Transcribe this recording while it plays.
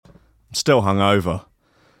Still hungover.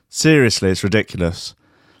 Seriously, it's ridiculous.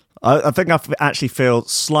 I think I actually feel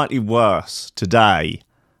slightly worse today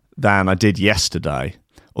than I did yesterday.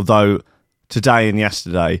 Although today and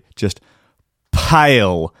yesterday just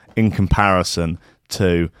pale in comparison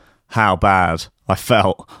to how bad I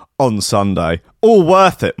felt on Sunday. All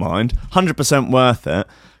worth it, mind. 100% worth it.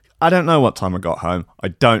 I don't know what time I got home. I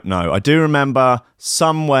don't know. I do remember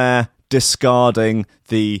somewhere discarding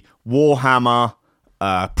the Warhammer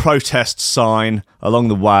protest sign along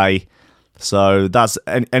the way. So that's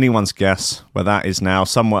anyone's guess where that is now.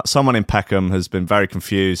 Someone in Peckham has been very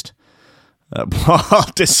confused while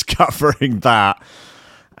discovering that.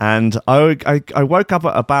 And I woke up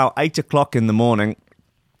at about 8 o'clock in the morning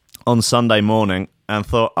on Sunday morning and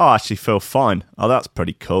thought, I actually feel fine. Oh, that's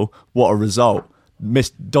pretty cool. What a result.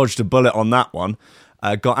 Dodged a bullet on that one.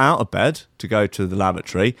 Got out of bed to go to the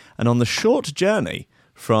lavatory. And on the short journey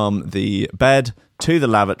from the bed to the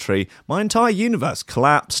lavatory, my entire universe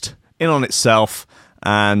collapsed in on itself,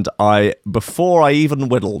 and before I even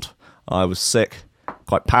whittled, I was sick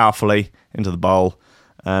quite powerfully into the bowl,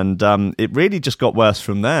 and it really just got worse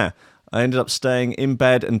from there. I ended up staying in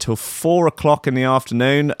bed until 4 o'clock in the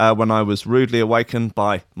afternoon when I was rudely awakened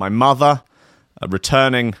by my mother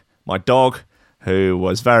returning my dog, who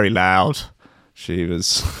was very loud. She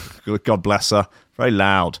was, God bless her, very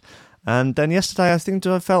loud. And then yesterday I think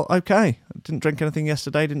I felt okay. I didn't drink anything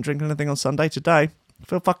yesterday, didn't drink anything on Sunday. Today I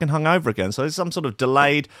feel fucking hungover again. So it's some sort of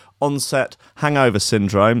delayed onset hangover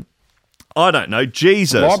syndrome. I don't know.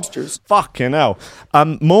 Jesus. Lobsters. Fucking hell.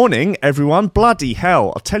 Morning, everyone. Bloody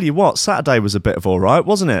hell. I'll tell you what, Saturday was a bit of all right,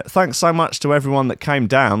 wasn't it? Thanks so much to everyone that came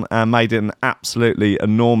down and made it an absolutely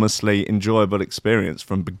enormously enjoyable experience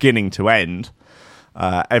from beginning to end.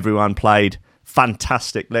 Everyone played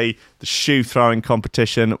fantastically. The shoe throwing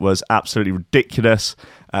competition was absolutely ridiculous.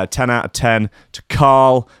 10 out of 10 to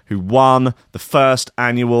Carl, who won the first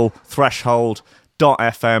annual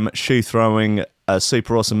Threshold.fm shoe throwing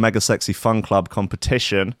super awesome mega sexy fun club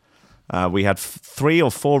competition. We had 3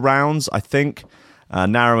 or 4 rounds, I think,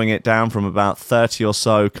 narrowing it down from about 30 or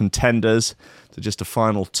so contenders to just a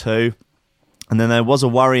final 2. And then there was a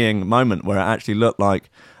worrying moment where it actually looked like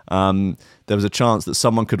there was a chance that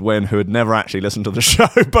someone could win who had never actually listened to the show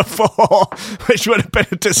before, which would have been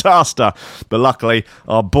a disaster. But luckily,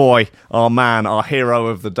 our boy, our man, our hero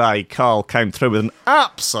of the day, Carl, came through with an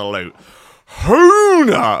absolute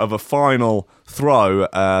hooner of a final throw,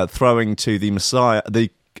 throwing to the Messiah,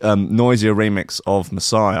 the noisier remix of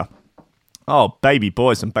Messiah. Oh, baby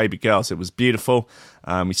boys and baby girls, it was beautiful.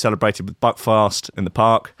 We celebrated with Buckfast in the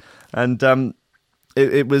park, and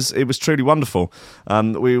it was truly wonderful.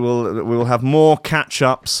 We will have more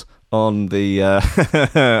catch-ups on the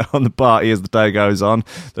on the party as the day goes on.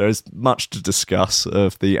 There is much to discuss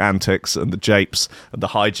of the antics and the japes and the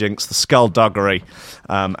hijinks, the skullduggery,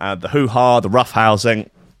 and the hoo-ha, the roughhousing,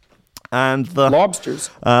 and the lobsters.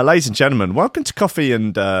 Ladies and gentlemen, welcome to Coffee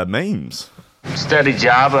and Memes. Steady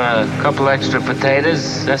job and a couple extra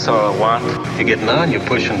potatoes. That's all I want. You're getting on. You're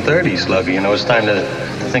pushing 30, Slugger. You know, it's time to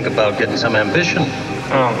think about getting some ambition.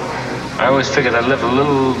 Oh, I always figured I'd live a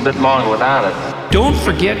little bit longer without it. Don't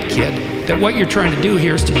forget, kid, that what you're trying to do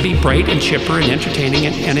here is to be bright and chipper and entertaining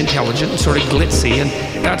and intelligent and sort of glitzy, and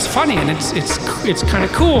that's funny, and it's kind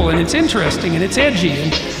of cool, and it's interesting, and it's edgy,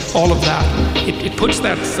 and all of that. It puts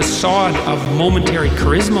that facade of momentary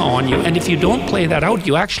charisma on you, and if you don't play that out,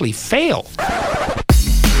 you actually fail.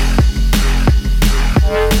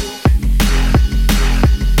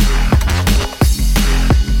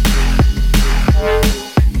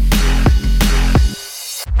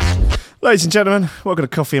 Ladies and gentlemen, welcome to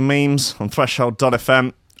Coffee and Memes on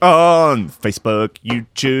Threshold.fm, on Facebook,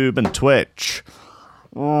 YouTube, and Twitch.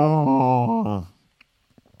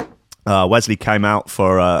 Wesley came out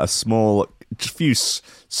for a few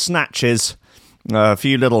snatches, a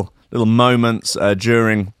few little moments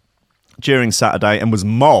during Saturday, and was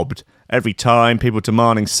mobbed every time. People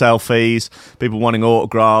demanding selfies, people wanting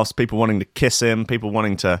autographs, people wanting to kiss him, people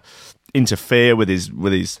wanting to interfere with his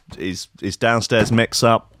downstairs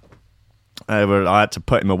mix-up. I had to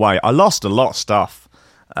put him away. I lost a lot of stuff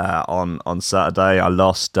on Saturday. I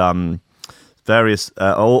lost various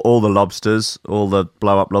all the lobsters, all the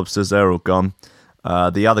blow-up lobsters. They're all gone.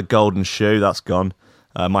 The other golden shoe, that's gone.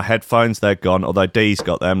 My headphones, they're gone. Although Dee's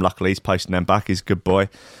got them. Luckily, he's posting them back. He's a good boy.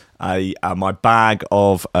 My bag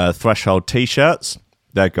of Threshold t-shirts,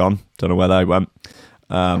 they're gone. Don't know where they went.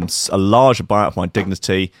 A large amount of my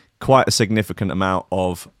dignity. Quite a significant amount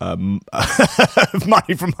of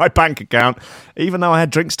money from my bank account, even though I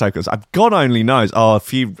had drinks tokens. God only knows. A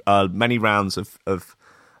few, many rounds of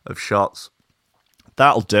shots.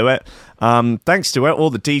 That'll do it. Thanks to all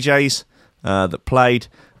the DJs that played.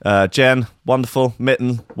 Jen, wonderful.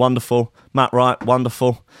 Mitten, wonderful. Matt Wright,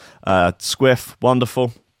 wonderful. Squiff,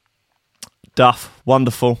 wonderful. Duff,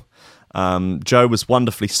 wonderful. Joe was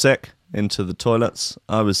wonderfully sick into the toilets.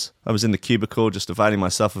 I was in the cubicle just availing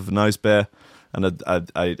myself of a nose beer, and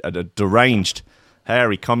a deranged,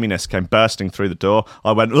 hairy communist came bursting through the door.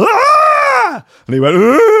 I went, "Ah!" And he went,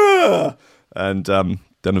 "Ah!" And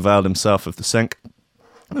then availed himself of the sink.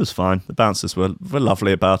 It was fine. The bouncers were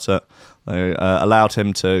lovely about it. They allowed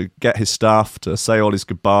him to get his stuff, to say all his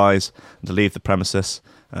goodbyes, and to leave the premises,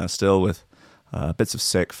 still with bits of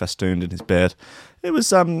sick festooned in his beard. It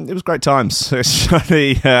was great times.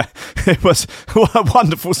 It was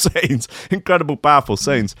wonderful scenes, incredible, powerful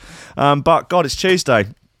scenes. But God, it's Tuesday,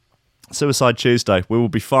 Suicide Tuesday. We will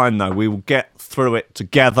be fine though. We will get through it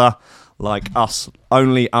together, like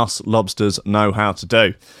only us lobsters know how to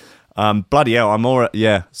do. Bloody hell! I'm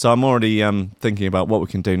already thinking about what we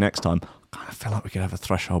can do next time. I feel like we could have a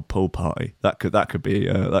threshold pool party. That could be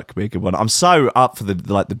a good one. I'm so up for the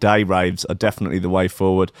day raves are definitely the way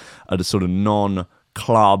forward at a sort of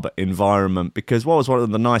non-club environment, because what was one of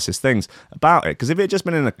the nicest things about it? Because if it had just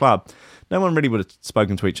been in a club, no one really would have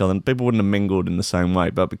spoken to each other and people wouldn't have mingled in the same way.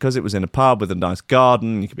 But because it was in a pub with a nice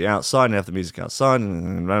garden, you could be outside and have the music outside,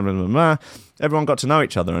 and blah, blah, blah, blah, everyone got to know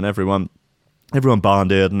each other, and everyone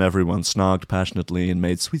bonded, and everyone snogged passionately and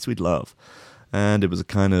made sweet, sweet love. And it was a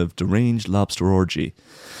kind of deranged lobster orgy.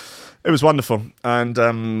 It was wonderful, and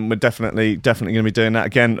we're definitely going to be doing that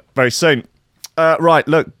again very soon. Right,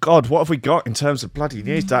 look, God, what have we got in terms of bloody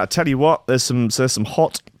news? I tell you what, there's some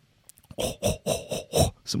hot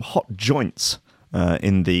joints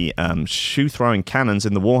in the shoe throwing cannons,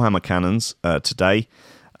 in the Warhammer cannons today.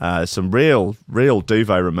 Some real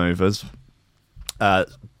duvet removers.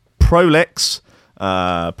 Prolix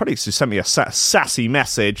probably sent me a sassy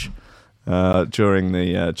message during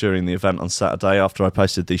the event on Saturday after I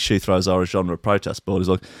posted the Shoe Throwers Are a Genre protest board. He's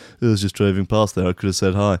like, I was just driving past there, I could have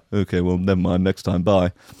said hi. Okay, well, never mind, next time,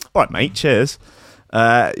 bye. All right, mate, cheers.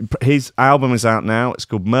 His album is out now. It's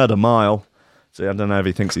called Murder Mile. So I don't know if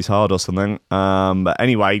he thinks he's hard or something. But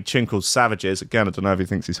anyway, Chinkle's Savages. Again, I don't know if he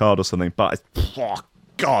thinks he's hard or something, but it's...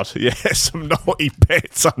 God, yeah, some naughty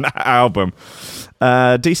bits on that album.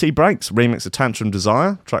 DC Breaks remix of Tantrum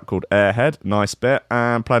Desire, track called Airhead, nice bit,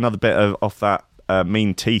 and play another bit off that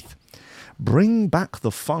Mean Teeth Bring Back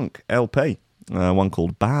the Funk LP, one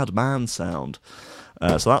called Bad Man Sound.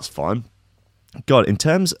 So that's fine. God, in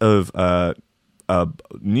terms of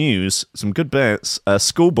news, some good bits.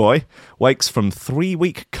 Schoolboy wakes from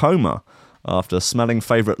 3-week coma after smelling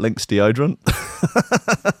favourite Lynx deodorant.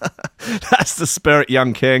 That's the spirit,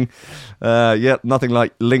 young king. Nothing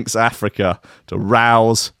like Lynx Africa to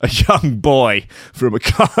rouse a young boy from a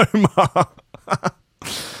coma.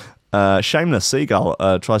 Shameless Seagull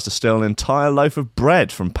tries to steal an entire loaf of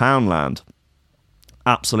bread from Poundland.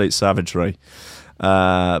 Absolute savagery.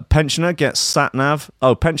 Pensioner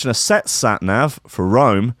sets sat-nav for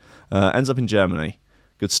Rome, ends up in Germany.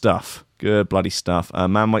 Good stuff. Good bloody stuff. A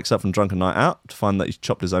man wakes up from drunken night out to find that he's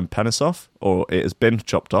chopped his own penis off, or it has been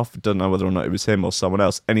chopped off. Don't know whether or not it was him or someone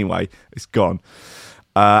else. Anyway, it's gone.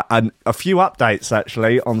 And a few updates,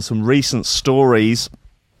 actually, on some recent stories.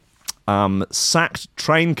 Sacked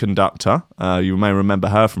train conductor. You may remember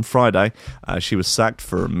her from Friday. She was sacked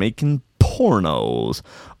for making pornos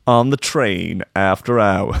on the train after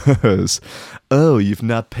hours. Oh, you've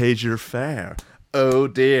not paid your fare. Oh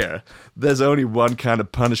dear, there's only one kind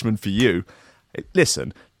of punishment for you.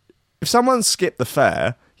 Listen, if someone skipped the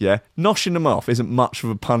fare, noshing them off isn't much of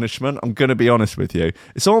a punishment. I'm going to be honest with you.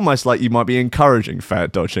 It's almost like you might be encouraging fare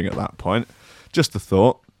dodging at that point. Just a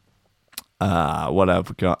thought. What have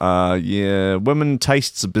we got? Woman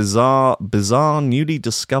tastes a bizarre, newly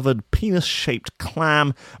discovered penis-shaped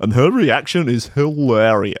clam, and her reaction is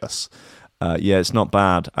hilarious. It's not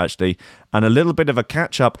bad, actually. And a little bit of a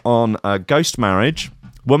catch-up on ghost marriage.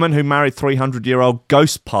 Woman who married 300-year-old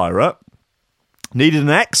ghost pirate needed an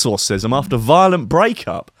exorcism after violent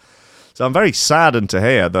breakup. So I'm very saddened to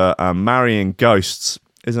hear that marrying ghosts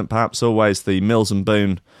isn't perhaps always the Mills and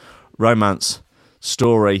Boon romance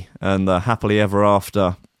story and the happily ever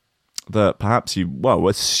after that perhaps you,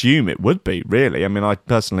 assume it would be, really. I mean, I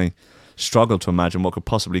personally struggle to imagine what could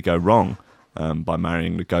possibly go wrong by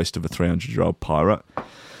marrying the ghost of a 300-year-old pirate.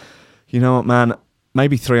 You know what, man?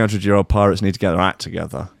 Maybe 300-year-old pirates need to get their act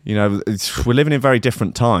together. You know, we're living in very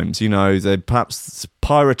different times. You know, perhaps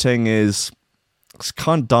pirating is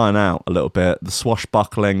kind of dying out a little bit. The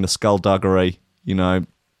swashbuckling, the skullduggery, you know,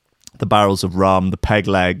 the barrels of rum, the peg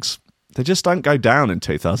legs, They just don't go down in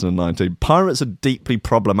 2019. Pirates are deeply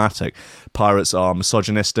problematic. Pirates are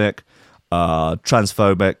misogynistic,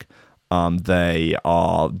 transphobic. They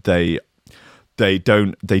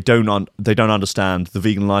don't understand the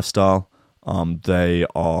vegan lifestyle. They're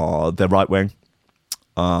right wing.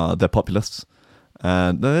 They're populists.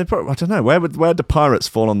 And I don't know, where do pirates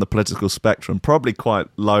fall on the political spectrum? Probably quite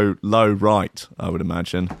low right, I would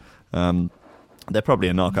imagine. They're probably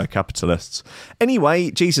anarcho-capitalists.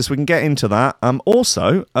 Anyway, Jesus, we can get into that.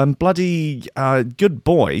 Also, bloody good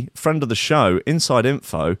boy, friend of the show, Inside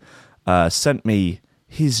Info, sent me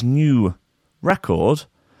his new record,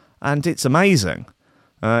 and it's amazing.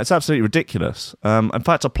 It's absolutely ridiculous. In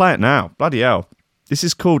fact, I'll play it now. Bloody hell. This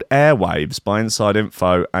is called Airwaves by Inside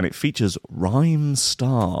Info, and it features Rhyme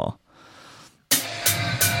Star.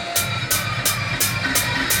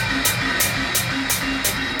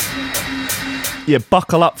 Yeah,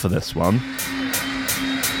 buckle up for this one.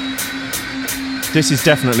 This is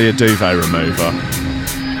definitely a duvet remover.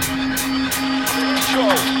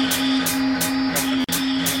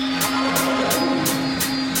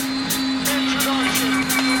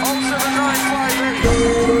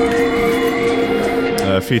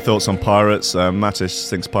 A few thoughts on pirates. Mattis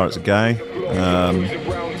thinks pirates are gay.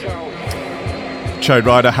 Chode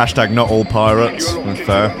Rider, hashtag not all pirates.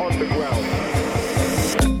 Fair.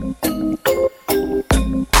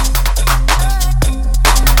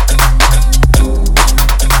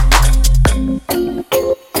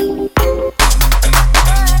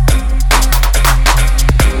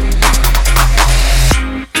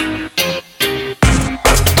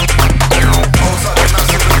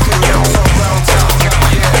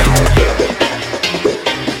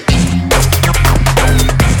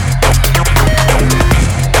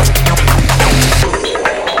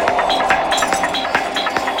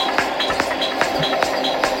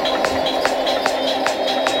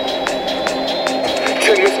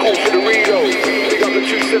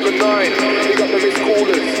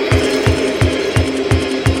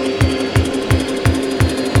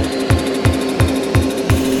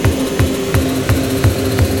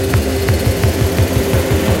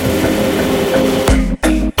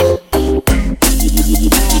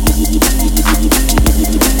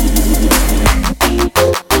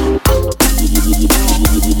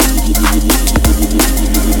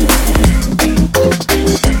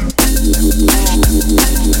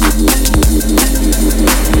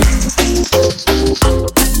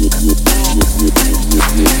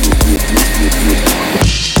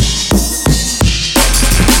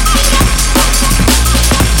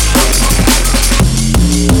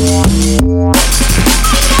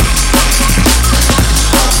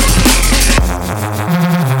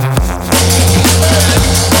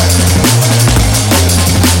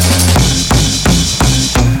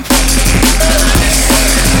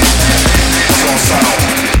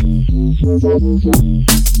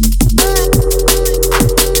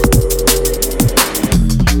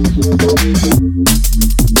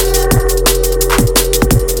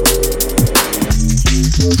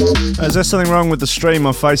 Is there something wrong with the stream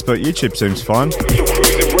on Facebook? YouTube seems fine.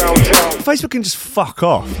 Facebook can just fuck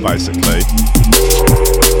off, basically.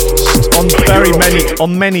 Just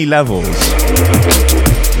on many levels.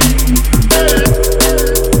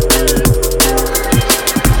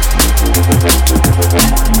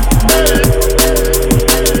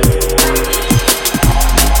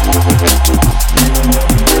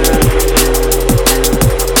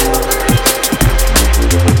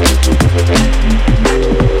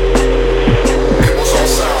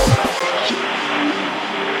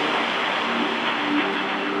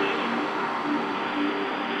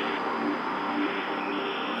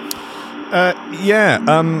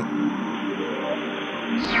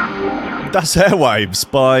 That's Airwaves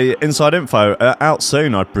by Inside Info. Out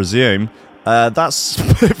soon, I presume. That's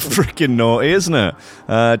freaking naughty, isn't it?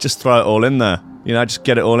 Just throw it all in there. You know, just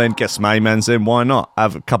get it all in, get some amens in. Why not?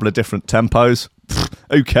 Have a couple of different tempos.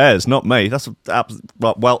 Who cares? Not me. That's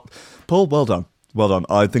well, Paul, well done. Well done.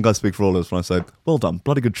 I think I speak for all of us when I say, well done.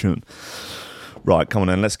 Bloody good tune. Right, come on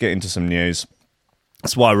then. Let's get into some news.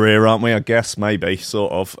 That's why we're here, aren't we? I guess, maybe,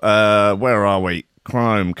 sort of. Where are we?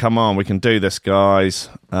 Chrome, come on, we can do this, guys.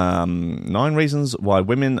 9 reasons why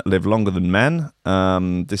women live longer than men.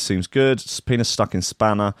 This seems good. Penis stuck in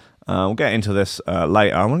spanner. We'll get into this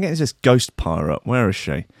later. I want to get into this ghost pirate. Where is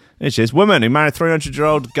she? Here she is. Woman who married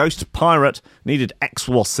 300-year-old ghost pirate needed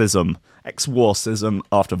exorcism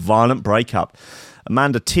after violent breakup.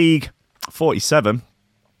 Amanda Teague, 47,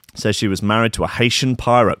 says she was married to a Haitian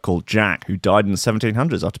pirate called Jack, who died in the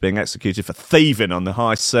 1700s after being executed for thieving on the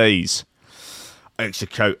high seas.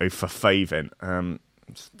 Executed for thieving.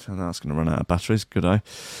 That's going to run out of batteries. Good eye.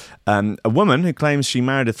 A woman who claims she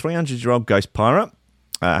married a 300-year-old ghost pirate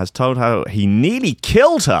has told how he nearly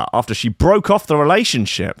killed her after she broke off the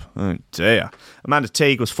relationship. Oh, dear. Amanda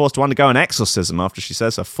Teague was forced to undergo an exorcism after she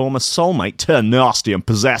says her former soulmate turned nasty and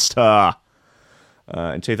possessed her.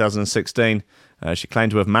 In 2016, she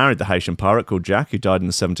claimed to have married the Haitian pirate called Jack, who died in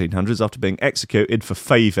the 1700s after being executed for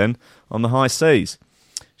thieving on the high seas.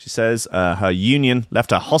 She says her union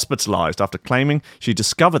left her hospitalised after claiming she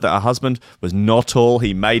discovered that her husband was not all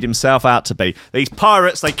he made himself out to be. These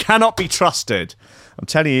pirates, they cannot be trusted. I'm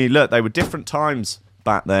telling you, look, they were different times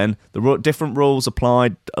back then. Different rules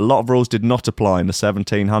applied. A lot of rules did not apply in the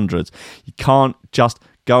 1700s. You can't just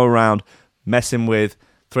go around messing with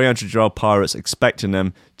 300-year-old pirates, expecting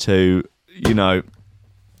them to,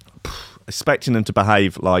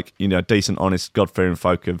 behave like, decent, honest, God-fearing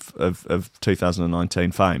folk of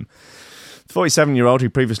 2019 fame. The 47-year-old who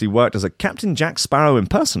previously worked as a Captain Jack Sparrow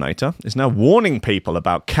impersonator is now warning people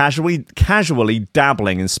about casually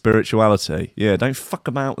dabbling in spirituality. Yeah, don't fuck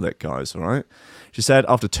about with it, guys, all right? She said,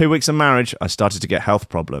 after 2 weeks of marriage, I started to get health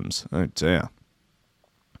problems. Oh, dear.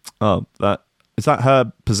 Oh, is that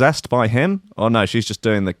her possessed by him? Oh, no, she's just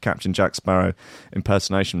doing the Captain Jack Sparrow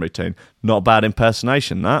impersonation routine. Not a bad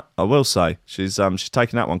impersonation, that, I will say. She's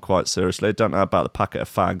taking that one quite seriously. I don't know about the packet of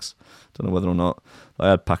fags. Don't know whether or not they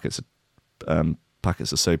had packets of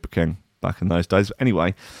Super King back in those days. But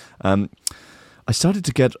anyway, I started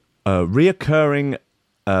to get reoccurring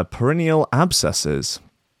perennial abscesses.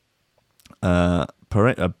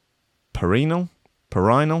 Perennial?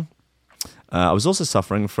 I was also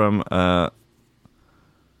suffering from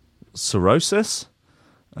cirrhosis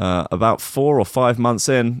about 4 or 5 months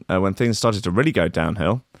in, when things started to really go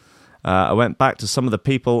downhill. I went back to some of the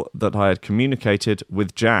people that I had communicated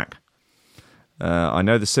with Jack. I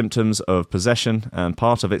know the symptoms of possession and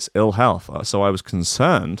part of its ill health, so I was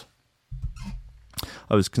concerned.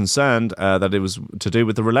 That it was to do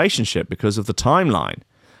with the relationship because of the timeline.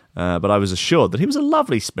 But I was assured that he was a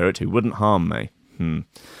lovely spirit who wouldn't harm me.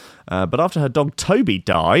 But after her dog Toby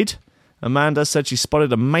died, Amanda said she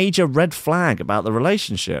spotted a major red flag about the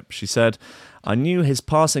relationship. She said, I knew his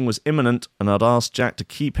passing was imminent and I'd asked Jack to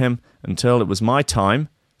keep him until it was my time,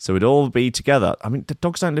 so we'd all be together. I mean, the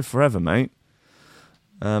dogs don't live forever, mate.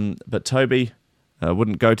 But Toby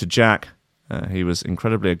wouldn't go to Jack. He was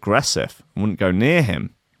incredibly aggressive and wouldn't go near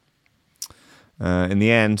him. In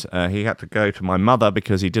the end, he had to go to my mother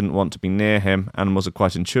because he didn't want to be near him. Animals are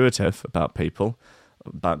quite intuitive about people,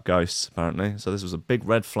 about ghosts, apparently. So this was a big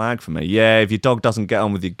red flag for me. Yeah, if your dog doesn't get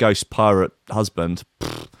on with your ghost pirate husband,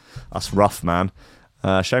 that's rough, man.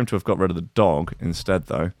 Shame to have got rid of the dog instead,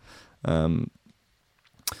 though. But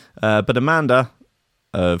Amanda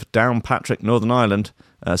of Downpatrick, Northern Ireland,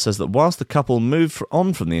 says that whilst the couple moved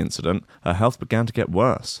on from the incident, her health began to get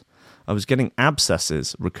worse. I was getting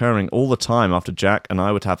abscesses recurring all the time after Jack and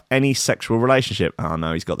I would have any sexual relationship. Oh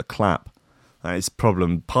no, he's got the clap. His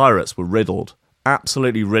problem. Pirates were riddled.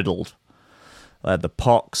 Absolutely riddled. They had the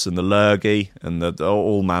pox and the lurgy and the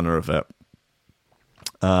all manner of it.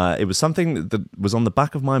 It was something that was on the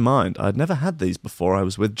back of my mind. I'd never had these before I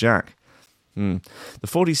was with Jack. The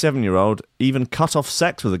 47-year-old even cut off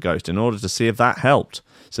sex with a ghost in order to see if that helped.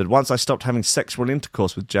 Said once I stopped having sexual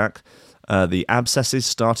intercourse with Jack, the abscesses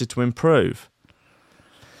started to improve.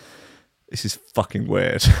 This is fucking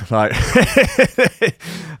weird. And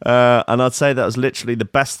I'd say that was literally the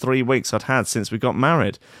best 3 weeks I'd had since we got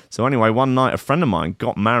married. So anyway, one night a friend of mine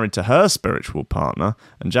got married to her spiritual partner,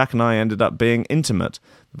 and Jack and I ended up being intimate.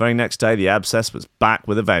 The very next day, the abscess was back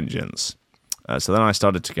with a vengeance. So then I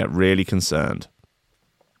started to get really concerned.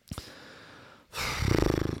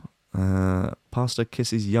 Pastor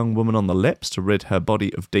kisses young woman on the lips to rid her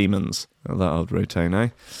body of demons. Oh, that old routine, eh?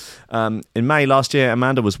 In May last year,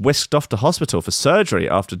 Amanda was whisked off to hospital for surgery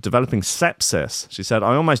after developing sepsis. She said,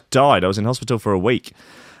 I almost died. I was in hospital for a week.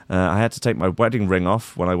 I had to take my wedding ring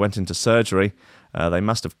off when I went into surgery. They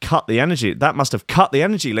must have cut the energy. That must have cut the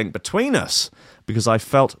energy link between us because I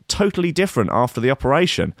felt totally different after the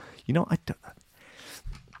operation. You know, I don't...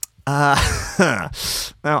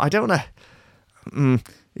 now, I don't want to...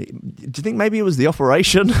 do you think maybe it was the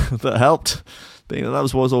operation that helped? That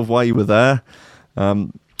was sort of why you were there.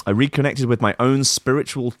 I reconnected with my own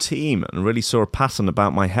spiritual team and really saw a pattern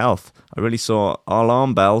about my health. I really saw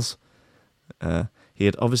alarm bells. He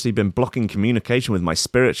had obviously been blocking communication with my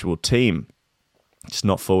spiritual team. Just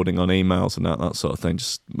not forwarding on emails and that sort of thing,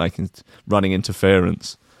 just running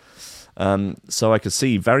interference. So I could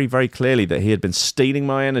see very, very clearly that he had been stealing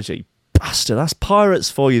my energy. Bastard, that's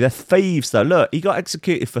pirates for you. They're thieves, though. Look, he got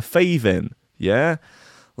executed for thieving. Yeah?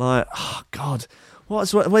 Like, oh, God.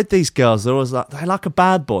 What's with these girls? They're always like, they like a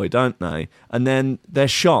bad boy, don't they? And then they're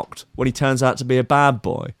shocked when he turns out to be a bad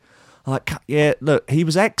boy. Like, yeah, look, he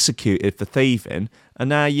was executed for thieving, and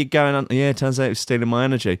now you're going on, yeah, it turns out he was stealing my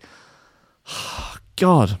energy.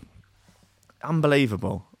 God,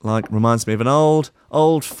 unbelievable. Like, reminds me of an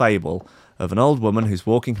old fable of an old woman who's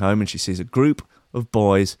walking home and she sees a group of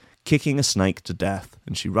boys kicking a snake to death.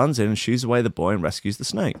 And she runs in and shoos away the boy and rescues the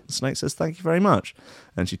snake. The snake says, thank you very much.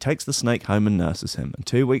 And she takes the snake home and nurses him. And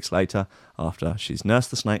 2 weeks later, after she's nursed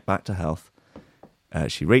the snake back to health,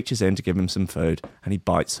 she reaches in to give him some food and he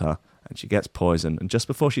bites her. And she gets poisoned, and just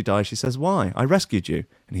before she dies, she says, why? I rescued you.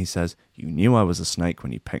 And he says, you knew I was a snake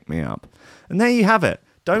when you picked me up. And there you have it.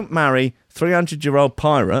 Don't marry 300-year-old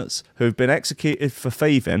pirates who've been executed for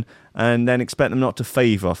thieving and then expect them not to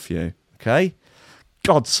thieve off you, okay?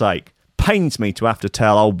 God's sake, pains me to have to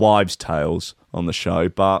tell old wives' tales on the show,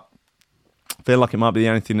 but I feel like it might be the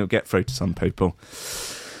only thing that'll get through to some people.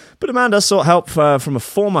 But Amanda sought help from a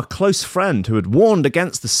former close friend who had warned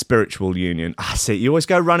against the spiritual union. See, you always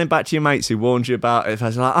go running back to your mates who warned you about it. I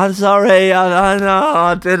was like, I'm sorry, I know,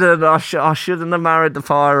 I didn't. I shouldn't have married the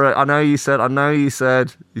pirate. I know you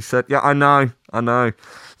said. You said, yeah, I know.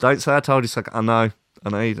 Don't say I told you. So I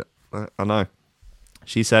know.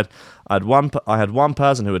 She said, I had one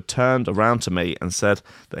person who had turned around to me and said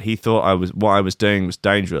that he thought what I was doing was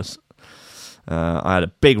dangerous. I had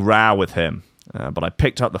a big row with him. But I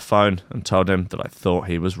picked up the phone and told him that I thought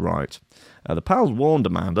he was right. The pals warned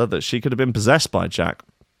Amanda that she could have been possessed by Jack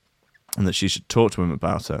and that she should talk to him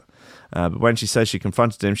about it. But when she says she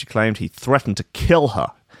confronted him, she claimed he threatened to kill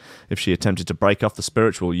her if she attempted to break off the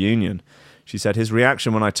spiritual union. She said his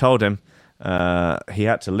reaction when I told him he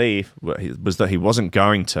had to leave was that he wasn't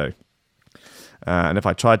going to. And if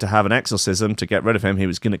I tried to have an exorcism to get rid of him, he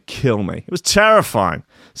was going to kill me. It was terrifying,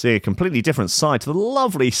 seeing a completely different side to the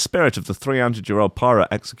lovely spirit of the 300-year-old pirate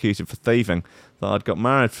executed for thieving that I'd got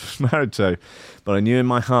married to. But I knew in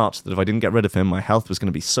my heart that if I didn't get rid of him, my health was going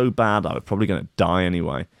to be so bad I was probably going to die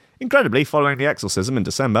anyway. Incredibly, following the exorcism in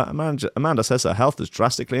December, Amanda says her health has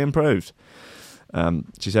drastically improved.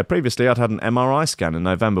 She said previously I'd had an MRI scan in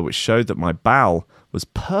November which showed that my bowel was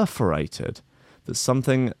perforated. That's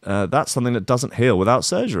something that doesn't heal without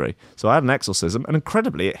surgery. So I had an exorcism, and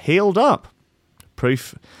incredibly, it healed up.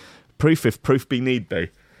 Proof if proof be need be.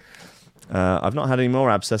 I've not had any more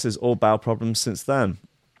abscesses or bowel problems since then.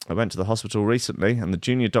 I went to the hospital recently, and the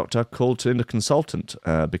junior doctor called in a consultant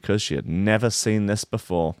because she had never seen this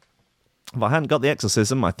before. If I hadn't got the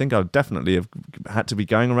exorcism, I think I would definitely have had to be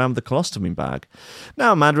going around with the colostomy bag.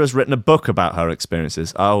 Now Amanda has written a book about her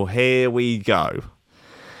experiences. Oh, here we go.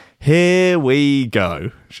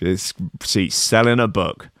 She's selling a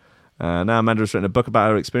book. Now Amanda has written a book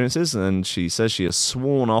about her experiences, and she says she has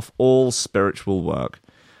sworn off all spiritual work.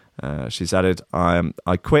 She's added,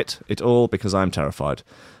 I quit it all because I'm terrified.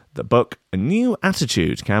 The book, A New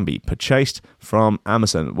Attitude, can be purchased from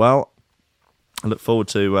Amazon. Well, I look forward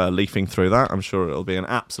to leafing through that. I'm sure it'll be an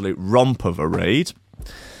absolute romp of a read,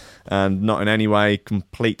 and not in any way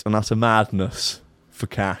complete and utter madness for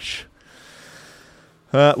cash.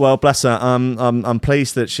 Well, bless her. I'm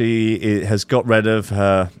pleased that she has got rid of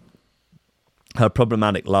her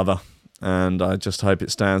problematic lover, and I just hope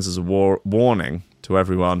it stands as a warning to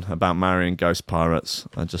everyone about marrying ghost pirates.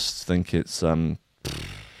 I just think it's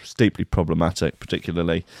deeply problematic,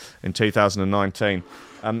 particularly in 2019.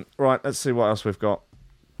 Right, let's see what else we've got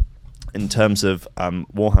in terms of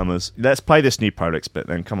Warhammers. Let's play this new Prolix bit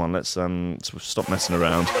then. Come on, let's stop messing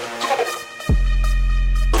around.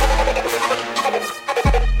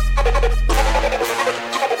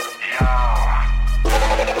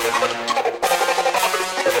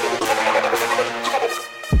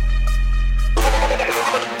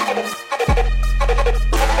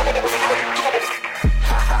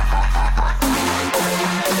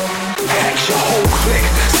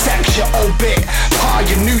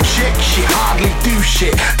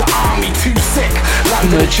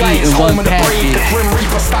 Giants, home of the brave, the Grim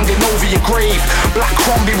Reaper standing over your grave. Black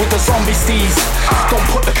Crombie with the zombie steez. Don't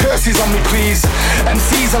put the curses on me, please.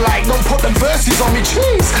 MCs are like, don't put them verses on me,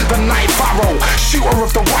 cheese. The Night Pharaoh, shooter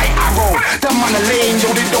of the white arrow. Them man are lame, yo,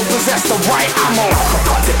 they don't possess the right ammo.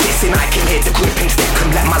 Got the dissing, I can hear the gripping stick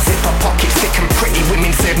and let my zipper pocket stick and pretty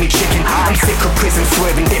women serve me chicken. I'm sick of prison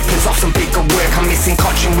swerving dippers off some bigger work. I'm missing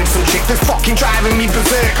cotton with some chick that's fucking driving me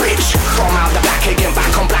berserk, bitch. From out the back again,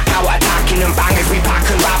 back on blackout attacking them bangers. We pack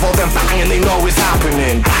and ravel them bang and they know it's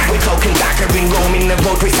happening. We're cloaking daggering, roaming the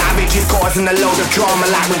road with savages, causing a load of drama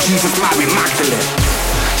like when Jesus married Magdalene.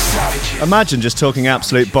 Savages. Imagine just talking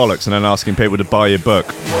absolute bollocks and then asking people to buy your book.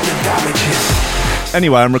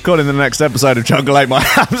 Anyway, I'm recording the next episode of Jungle Ate My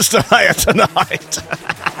Hamster later tonight.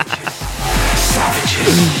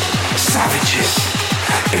 Savages.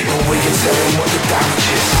 Ain't no way to tell them what the damage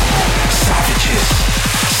is. Savages.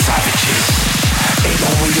 Ain't no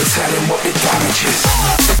way to tell them what the damage is.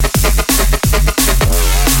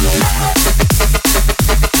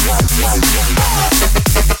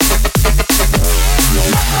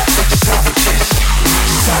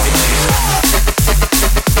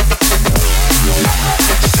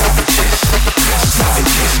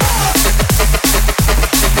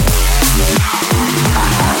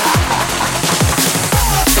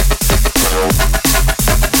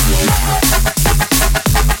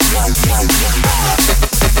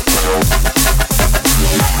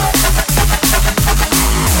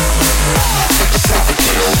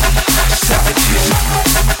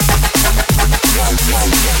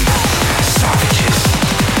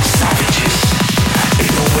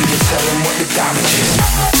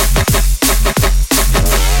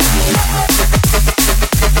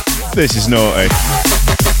 This is naughty.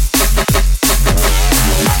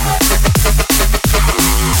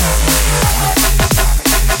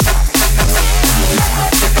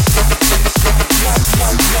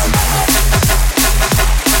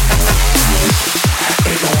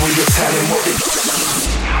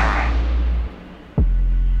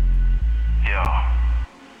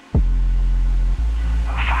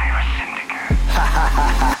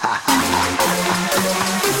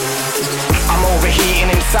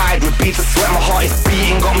 Beats of sweat, my heart is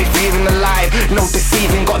beating, got me feeling alive. No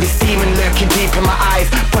deceiving, got this demon lurking deep in my eyes.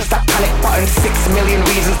 Push that panic button, 6 million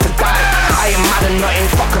reasons to die. I am mad and nothing,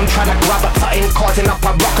 fuck, I'm trying to grab a button. Causing up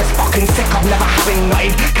a rocket, fucking sick of never having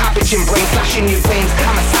nothing. Cabbage in brain, slashing new veins.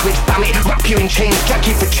 I'm a savage, damn it, wrap you in chains,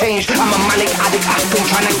 junkie for change. I'm a manic addict, aspirin,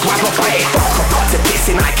 trying to grab a bite. Fuck, I've got to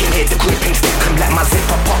dissing, I can hear the gripping stick and let my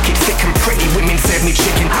zipper pocket sick and pretty women serve me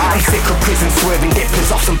chicken. I'm sick of prison, swerving dippers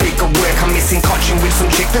off some bigger work. I'm missing coaching with some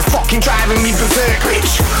chick that's fucking driving me berserk,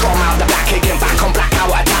 bitch. From out the back again, back on blackout,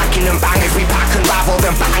 attacking them bangers. We pack and ravel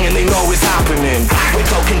them bang and they know it's happening. We're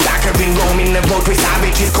talking daggering, roaming the road with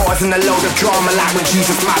savages, causing a load of drama like when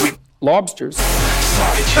Jesus married Lobsters.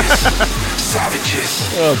 Savages.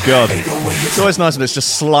 Oh god, it's always nice when it's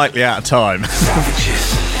just slightly out of time.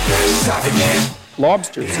 Savages.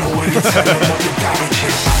 Lobsters. Savages.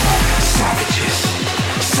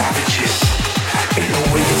 Ain't no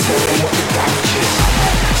way to tell them what the damage is.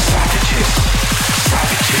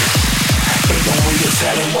 Savages. Ain't no way to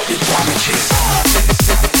tell them what the damage is.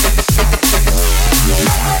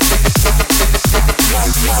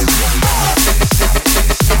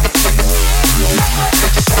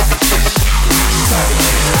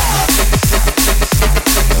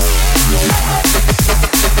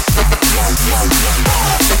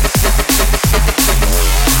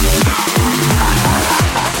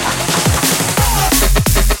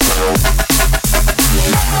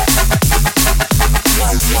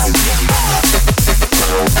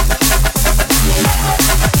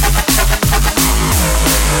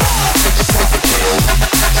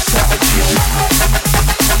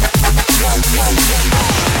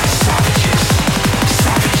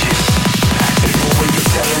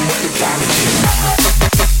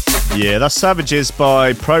 Yeah, that's Savages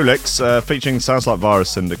by Prolix, featuring Sounds Like Virus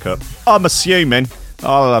Syndicate. I'm assuming.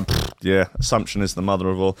 Yeah, assumption is the mother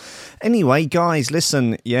of all. Anyway, guys,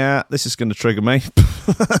 listen. Yeah, this is going to trigger me.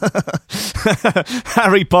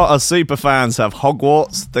 Harry Potter superfans have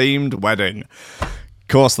Hogwarts-themed wedding. Of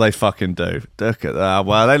course they fucking do. Look at that.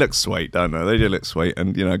 Well, they look sweet, don't they? They do look sweet,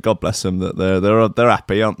 and you know, God bless them that they're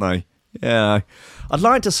happy, aren't they? Yeah. I'd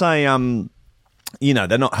like to say, you know,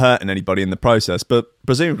 they're not hurting anybody in the process, but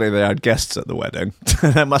presumably they had guests at the wedding.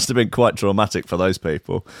 That must have been quite traumatic for those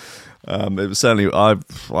people. It was certainly, I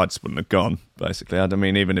just wouldn't have gone, basically. I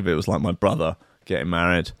mean, even if it was like my brother getting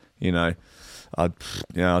married, you know, I'd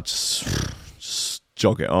just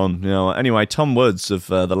jog it on, you know. Anyway, Tom Woods of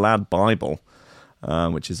the Lad Bible,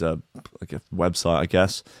 which is a website, I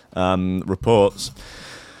guess, reports.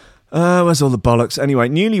 Where's all the bollocks? Anyway,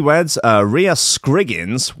 newlyweds, Rhea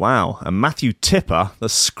Scriggins, wow, and Matthew Tipper, the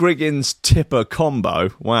Scriggins-Tipper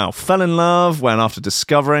combo, wow, fell in love when after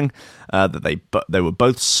discovering that they were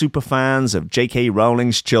both super fans of J.K.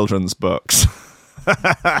 Rowling's children's books.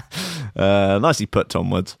 Nicely put, Tom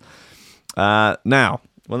Woods. Now,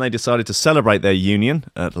 when they decided to celebrate their union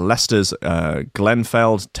at Leicester's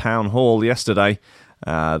Glenfeld Town Hall yesterday,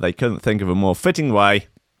 they couldn't think of a more fitting way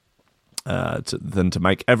than to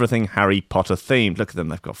make everything Harry Potter themed. Look at them,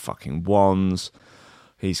 they've got fucking wands.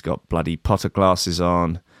 He's got bloody Potter glasses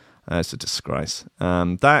on. It's a disgrace.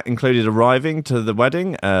 That included arriving to the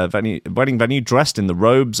wedding venue dressed in the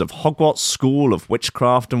robes of Hogwarts School of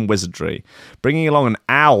Witchcraft and Wizardry, bringing along an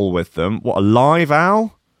owl with them. What, a live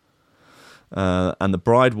owl? And the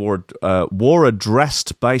bride wore a dress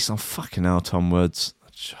based on fucking hell, Tom Woods.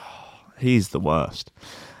 He's the worst.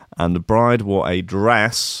 And the bride wore a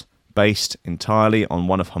dress based entirely on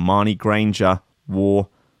one of Hermione Granger wore,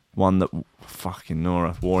 one that fucking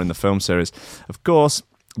Nora wore in the film series. Of course,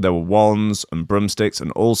 there were wands and broomsticks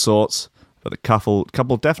and all sorts, but the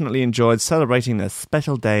couple definitely enjoyed celebrating their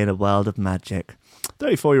special day in a world of magic.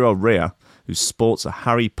 34-year-old Rhea, who sports a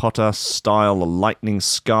Harry Potter-style lightning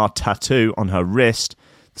scar tattoo on her wrist.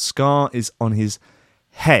 The scar is on his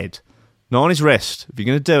head, not on his wrist. If you're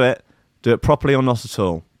going to do it properly or not at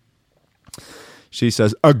all. She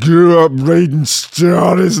says, I grew up reading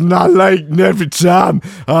stories and I liked every time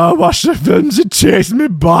I watched the films, it chased me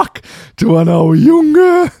back to when I was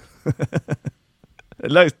younger.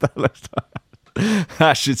 It looks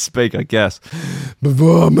I should speak, I guess.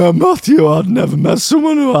 Before I met Matthew, I'd never met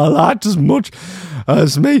someone who I liked as much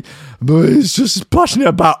as me, but he's just as passionate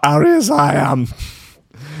about Harry as I am.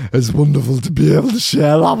 It's wonderful to be able to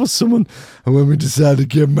share that with someone, and when we decided to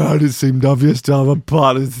get married, it seemed obvious to have a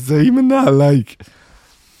part of the theme in that. Like,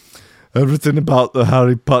 everything about the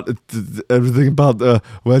Harry Potter, everything about the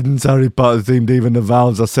wedding's Harry Potter themed, even the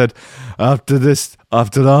vows. I said, after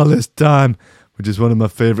all this time, which is one of my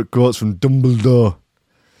favourite quotes from Dumbledore.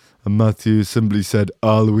 And Matthew simply said,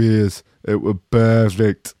 always, it were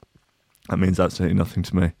perfect. That means absolutely nothing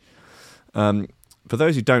to me. For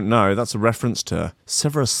those who don't know, that's a reference to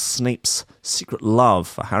Severus Snape's secret love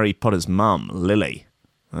for Harry Potter's mum, Lily.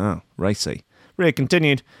 Oh, racy. Rhea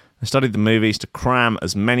continued, I studied the movies to cram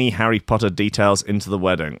as many Harry Potter details into the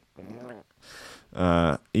wedding.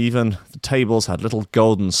 Even the tables had little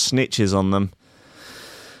golden snitches on them,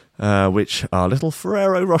 which are little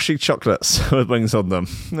Ferrero Rocher chocolates with wings on them.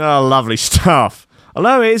 Oh, lovely stuff.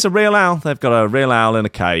 Although it is a real owl, they've got a real owl in a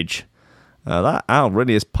cage. That owl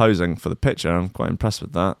really is posing for the picture. I'm quite impressed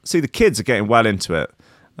with that. See, the kids are getting well into it.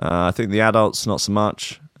 I think the adults, not so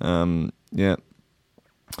much. Yeah.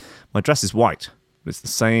 My dress is white. It's the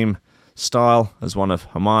same style as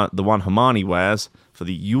the one Hermione wears for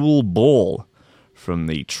the Yule Ball from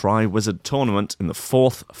the Triwizard Tournament in the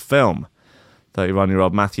 4th film.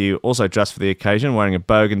 31-year-old Matthew also dressed for the occasion, wearing a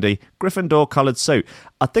burgundy Gryffindor-coloured suit.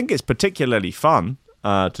 I think it's particularly fun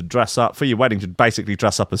to dress up for your wedding, to basically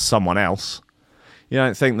dress up as someone else. You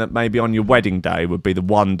don't think that maybe on your wedding day would be the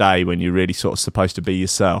one day when you're really sort of supposed to be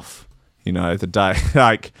yourself? You know, the day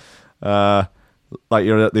like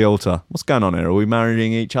you're at the altar. What's going on here? Are we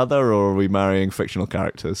marrying each other or are we marrying fictional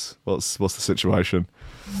characters? What's the situation?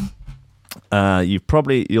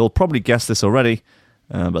 You'll probably guess this already,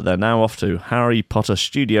 but they're now off to Harry Potter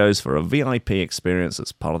Studios for a VIP experience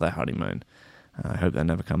as part of their honeymoon. I hope they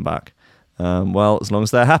never come back. Well, as long as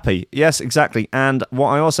they're happy. Yes, exactly. And what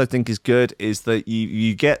I also think is good is that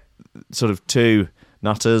you get sort of two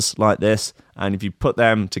nutters like this, and if you put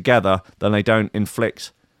them together, then they don't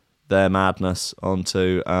inflict their madness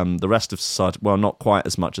onto the rest of society. Well, not quite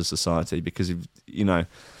as much as society, because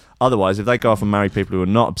otherwise, if they go off and marry people who are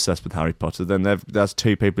not obsessed with Harry Potter, then there's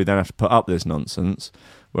two people who then have to put up this nonsense.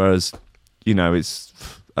 Whereas, I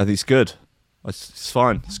think it's good. It's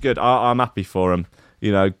fine. It's good. I'm happy for them.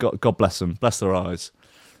 God bless them. Bless their eyes.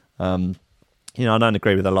 I don't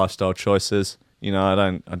agree with their lifestyle choices.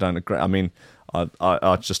 I don't agree. I mean,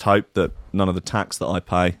 I just hope that none of the tax that I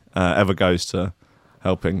pay ever goes to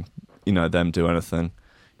helping, them do anything.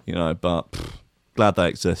 But glad they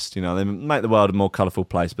exist. They make the world a more colourful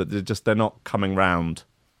place, but they're not coming round,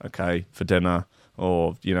 okay, for dinner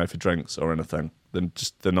or, for drinks or anything.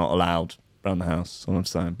 They're not allowed around the house, that's all I'm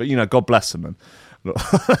saying. But, God bless them.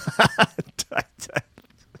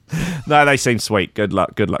 No, they seem sweet. Good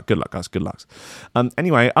luck, guys. Good luck.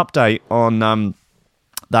 Anyway, update on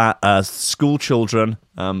that school children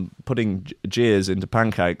putting jeers into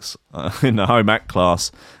pancakes in the home ec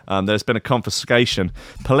class. There's been a confiscation.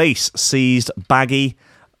 Police seized baggie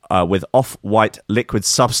with off-white liquid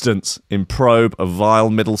substance in probe of vile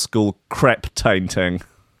middle school crepe tainting.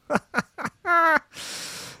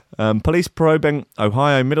 Police probing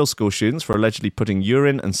Ohio middle school students for allegedly putting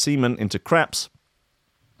urine and semen into crepes.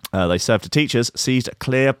 They served to teachers, seized a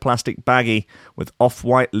clear plastic baggie with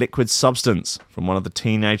off-white liquid substance from one of the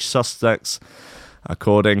teenage suspects,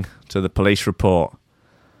 according to the police report.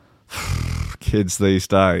 Kids these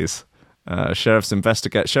days. Sheriff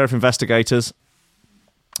investigators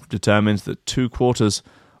determined that two quartets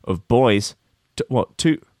of boys of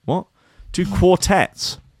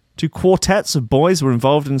boys were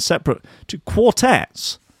involved in separate... Two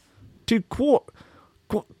quartets? two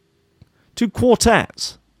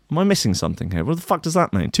quartets. Am I missing something here? What the fuck does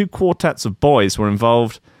that mean? 2 quartets of boys were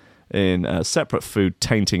involved in separate food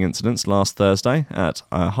tainting incidents last Thursday at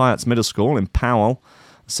Hyatt's Middle School in Powell,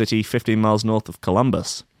 a city 15 miles north of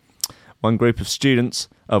Columbus. One group of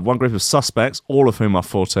suspects, all of whom are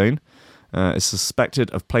 14, is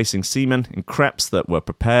suspected of placing semen in crepes that were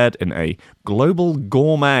prepared in a global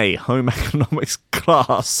gourmet home economics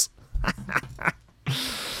class.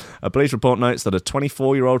 A police report notes that a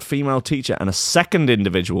 24-year-old female teacher and a second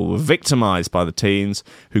individual were victimised by the teens,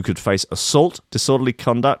 who could face assault, disorderly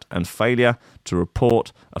conduct, and failure to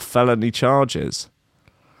report a felony charges.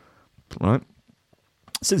 Right.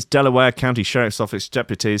 Since Delaware County Sheriff's Office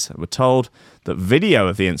deputies were told that video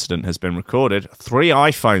of the incident has been recorded, 3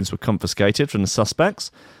 iPhones were confiscated from the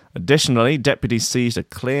suspects. Additionally, deputies seized a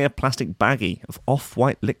clear plastic baggie of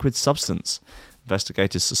off-white liquid substance.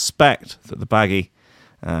 Investigators suspect that the baggie,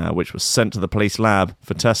 which was sent to the police lab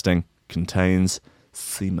for testing, contains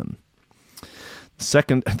semen.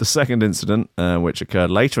 The second incident, which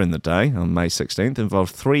occurred later in the day, on May 16th,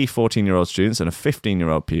 involved 3 14-year-old students and a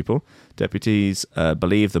 15-year-old pupil. Deputies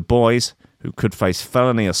believe the boys, who could face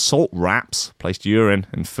felony assault raps, placed urine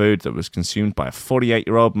in food that was consumed by a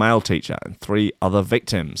 48-year-old male teacher and 3 other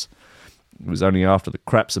victims. It was only after the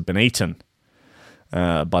crepes had been eaten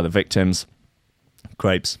by the victims.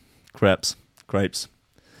 Crepes.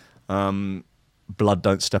 Blood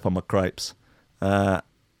don't step on my crepes.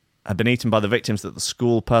 Had been eaten by the victims that the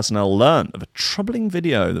school personnel learned of a troubling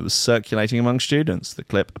video that was circulating among students. The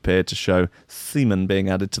clip appeared to show semen being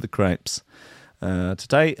added to the crepes.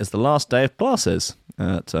 Today is the last day of classes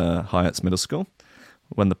at Hyatt's Middle School.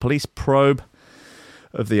 When the police probe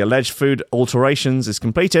of the alleged food alterations is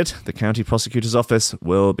completed, the county prosecutor's office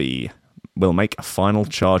will make a final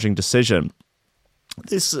charging decision.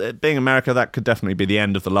 This, being America, that could definitely be the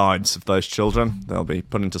end of the lives of those children. They'll be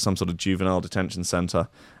put into some sort of juvenile detention centre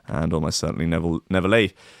and almost certainly never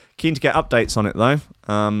leave. Keen to get updates on it, though.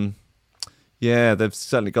 Yeah, they've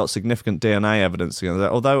certainly got significant DNA evidence together.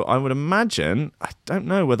 Although I would imagine, I don't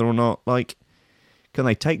know whether or not, can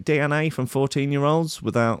they take DNA from 14-year-olds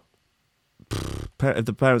without... If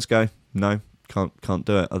the parents go, no, can't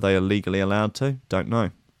do it. Are they illegally allowed to? Don't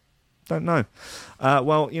know.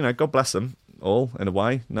 Well, God bless them. All in a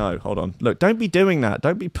way. No, hold on. Look, don't be doing that.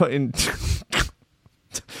 Don't be putting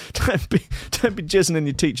don't be jizzing in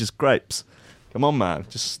your teacher's grapes. Come on, man.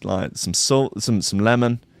 Just like some salt, some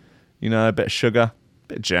lemon, a bit of sugar, a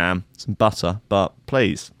bit of jam, some butter, but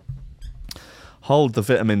please hold the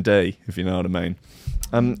vitamin D, if you know what I mean.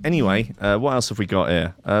 Anyway, what else have we got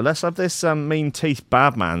here? Let's have this mean teeth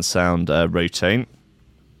bad man sound routine.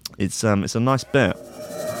 It's a nice bit.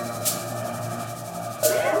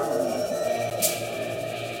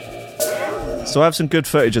 So I have some good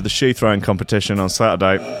footage of the shoe throwing competition on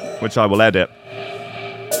Saturday, which I will edit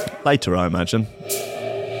later, I imagine.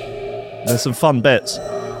 There's some fun bits.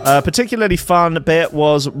 A particularly fun bit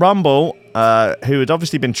was Rumble, who had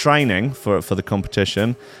obviously been training for the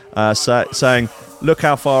competition, saying, "Look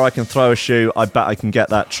how far I can throw a shoe, I bet I can get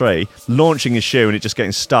that tree," launching his shoe and it just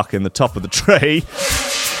getting stuck in the top of the tree.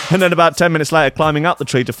 And then about 10 minutes later, climbing up the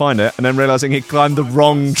tree to find it, and then realising he'd climbed the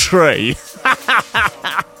wrong tree.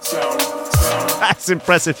 That's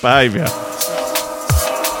impressive behaviour.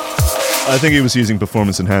 I think he was using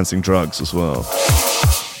performance-enhancing drugs as well.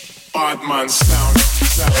 Badman sound.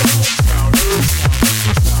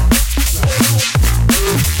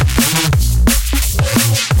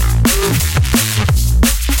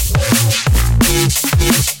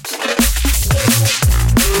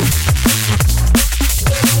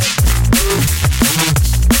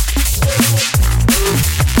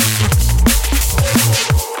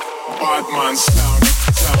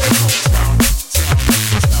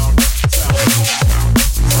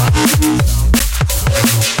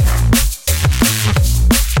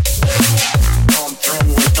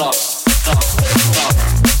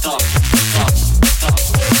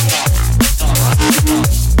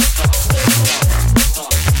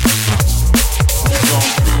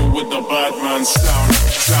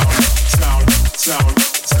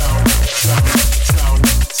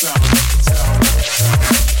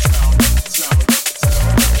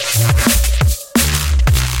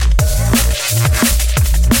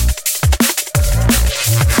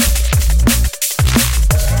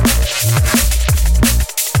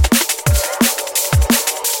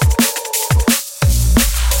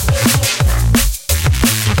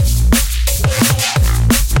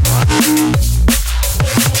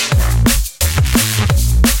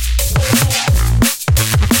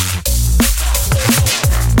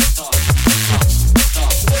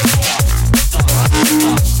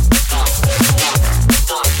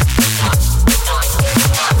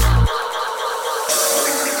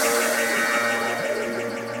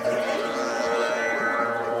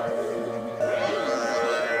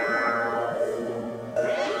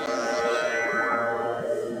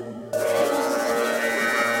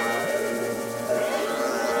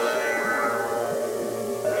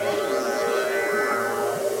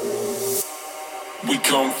 We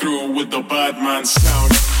come through with the bad man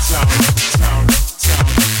sound, sound, sound,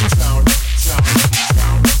 sound, sound, sound, sound,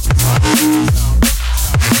 sound, sound.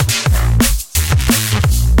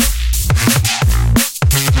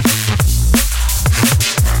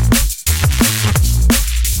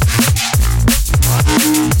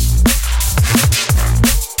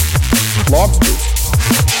 Lobsters.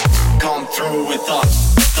 Come through with the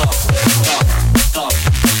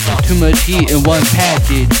Too much heat in one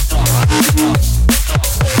package.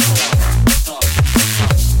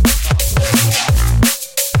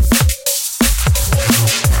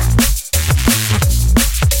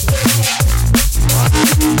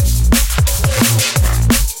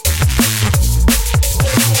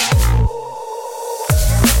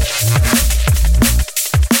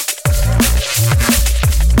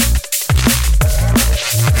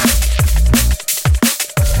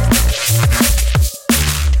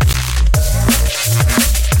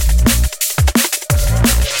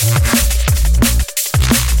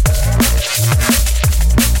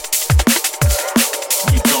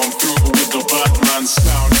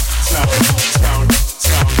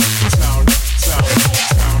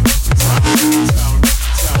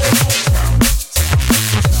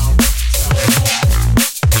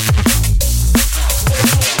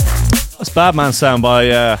 Bad Man Sound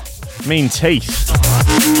by Mean Teeth.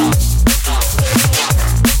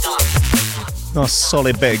 Nice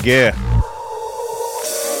solid bit of gear.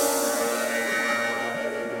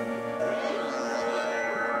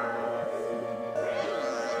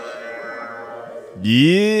 Yeah.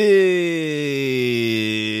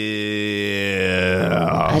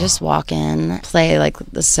 I just walk in, play like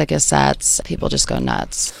the sickest sets. People just go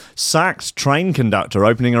nuts. Sacked train conductor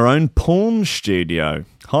opening her own porn studio.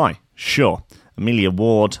 Hi. Sure. Amelia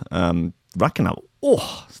Ward, racking up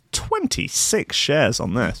 26 shares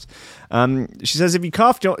on this. She says, if you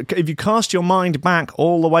cast your mind back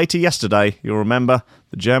all the way to yesterday, you'll remember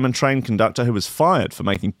the German train conductor who was fired for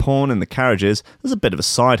making porn in the carriages as a bit of a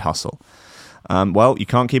side hustle. Well, you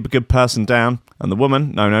can't keep a good person down, and the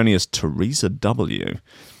woman, known only as Teresa W.,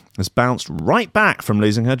 has bounced right back from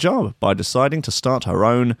losing her job by deciding to start her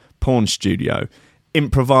own porn studio.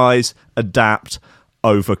 Improvise, adapt,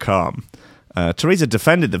 overcome. Teresa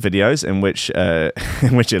defended the videos in which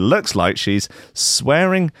it looks like she's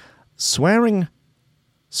swearing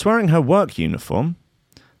her work uniform,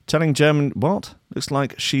 telling German what looks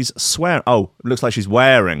like she's looks like she's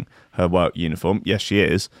wearing her work uniform. Yes, she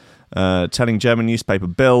is. Telling German newspaper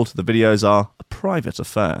Bild the videos are a private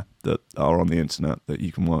affair that are on the internet that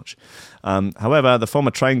you can watch. However, the former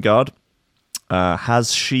train guard has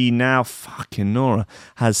said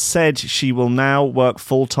she will now work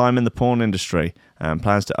full-time in the porn industry and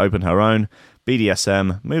plans to open her own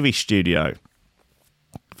BDSM movie studio.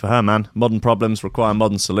 For her, man, modern problems require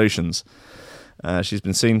modern solutions. She's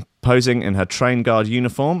been seen posing in her train guard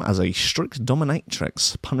uniform as a strict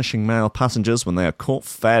dominatrix, punishing male passengers when they are caught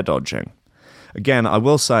fare dodging. Again, I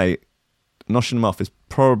will say, noshing them off is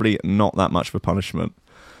probably not that much of a punishment.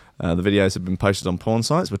 The videos have been posted on porn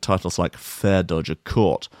sites with titles like Fare Dodger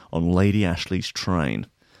Caught on Lady Ashley's Train.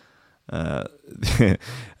 In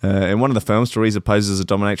one of the films, Teresa poses as a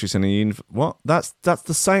dominatrix in a uniform. What? That's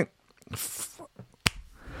the same...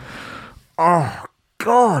 Oh,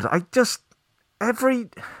 God, I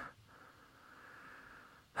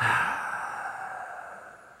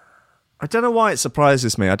don't know why it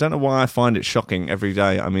surprises me. I don't know why I find it shocking every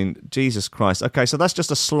day. I mean, Jesus Christ. Okay, so that's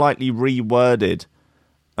just a slightly reworded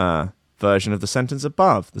version of the sentence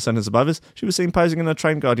above. The sentence above is, she was seen posing in a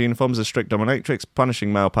train guard uniform as a strict dominatrix,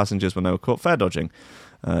 punishing male passengers when they were caught fare dodging.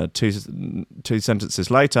 Two sentences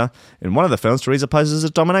later, in one of the films, Teresa poses as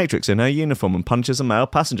a dominatrix in her uniform and punches a male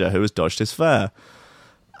passenger who has dodged his fare.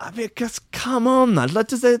 I mean, just come on, man. They're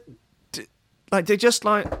just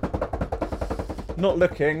not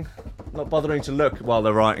looking, not bothering to look while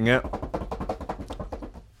they're writing it.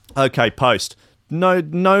 Okay, post.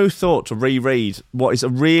 No thought to reread what is a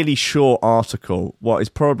really short article, what is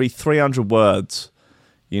probably 300 words,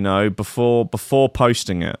 before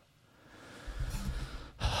posting it.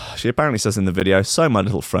 She apparently says in the video, "So my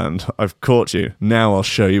little friend, I've caught you. Now I'll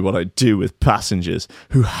show you what I do with passengers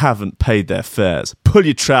who haven't paid their fares. Pull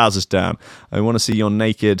your trousers down. I want to see your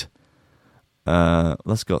naked..."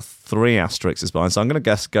 That's got 3 asterisks behind, so I'm going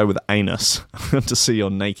to go with anus. I want to see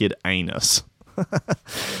your naked anus.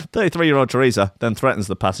 33-year-old Teresa then threatens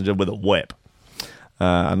the passenger with a whip.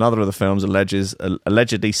 Another of the films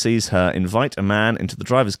allegedly sees her invite a man into the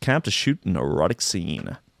driver's cab to shoot an erotic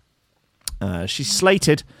scene. She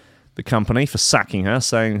slated the company for sacking her,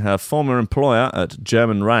 saying her former employer at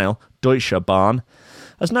German Rail, Deutsche Bahn,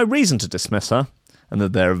 has no reason to dismiss her, and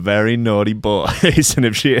that they're very naughty boys, and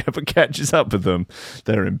if she ever catches up with them,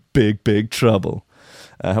 they're in big, big trouble.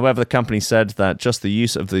 However, the company said that just the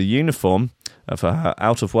use of the uniform for her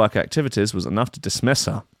out-of-work activities was enough to dismiss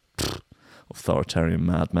her. Authoritarian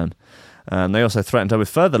madmen. And they also threatened her with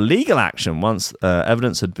further legal action once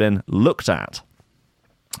evidence had been looked at.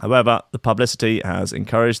 However, the publicity has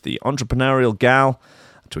encouraged the entrepreneurial gal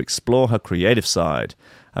to explore her creative side,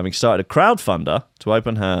 having started a crowdfunder to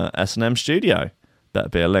open her S&M studio. Better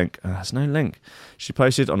be a link. There's no link. She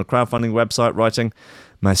posted on a crowdfunding website writing,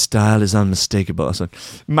 "My style is unmistakable." I said,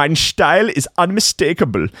 "My style is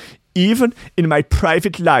unmistakable. Even in my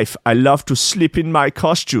private life, I love to slip in my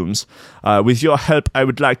costumes. With your help, I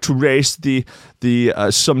would like to raise the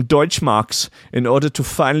some Deutschmarks in order to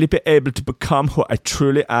finally be able to become who I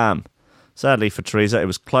truly am." Sadly for Teresa, it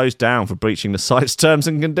was closed down for breaching the site's terms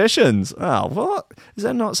and conditions. Oh, what? Is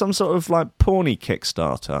there not some sort of like porny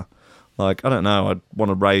Kickstarter? Like, I don't know, I'd want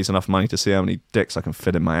to raise enough money to see how many dicks I can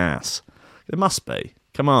fit in my ass. It must be.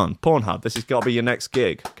 Come on, Pornhub, this has got to be your next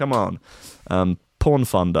gig. Come on. Porn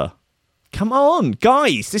funder. Come on,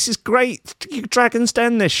 guys, this is great. Dragon's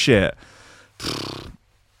Den this shit.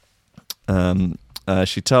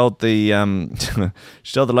 She told the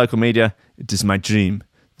local media, "It is my dream,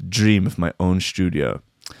 the dream of my own studio."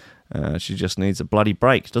 She just needs a bloody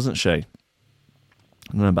break, doesn't she?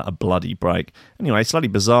 I don't know about a bloody break. Anyway, slightly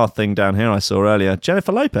bizarre thing down here I saw earlier.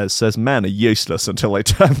 Jennifer Lopez says men are useless until they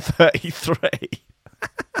turn 33.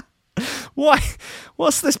 Why?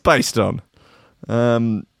 What's this based on?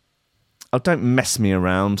 Oh, don't mess me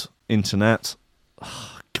around, internet.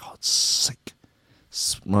 Oh, God's sake.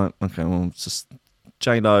 Right, okay, well, it's just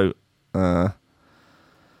J-Lo. Fuck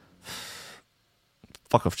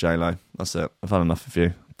off, J-Lo. That's it. I've had enough of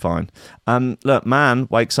you. Fine. Look, man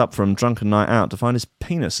wakes up from drunken night out to find his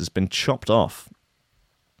penis has been chopped off.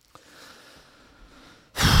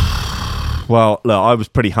 Well, look, I was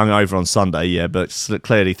pretty hungover on Sunday, yeah, but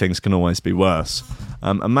clearly things can always be worse.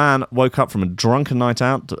 A man woke up from a drunken night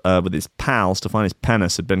out with his pals to find his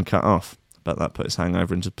penis had been cut off. Bet that put his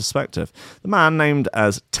hangover into perspective. The man, named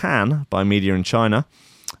as Tan by media in China,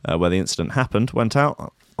 where the incident happened, went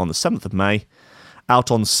out on the 7th of May. Out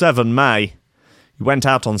on 7 May. He went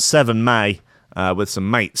out on 7 May with some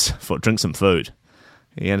mates for drink some food.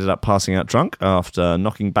 He ended up passing out drunk after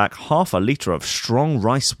knocking back half a litre of strong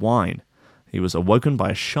rice wine. He was awoken by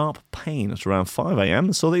a sharp pain at around 5 a.m.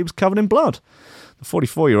 and saw that he was covered in blood. The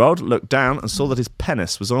 44-year-old looked down and saw that his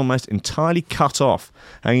penis was almost entirely cut off,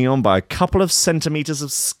 hanging on by a couple of centimetres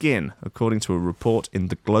of skin, according to a report in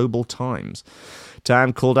the Global Times.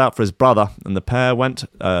 Tan called out for his brother, and the pair went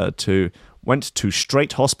to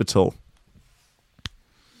Straight Hospital.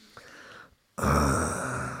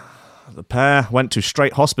 The pair went to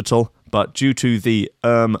Straight Hospital, but due to the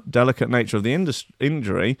delicate nature of the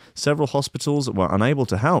injury, several hospitals were unable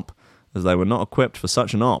to help, as they were not equipped for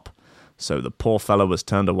such an op. So the poor fellow was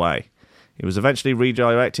turned away. He was eventually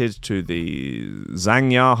redirected to the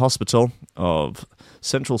Zhangya Hospital of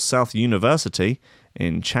Central South University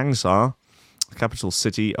in Changsha, the capital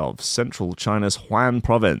city of central China's Hunan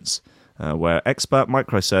province, where expert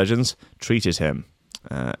microsurgeons treated him.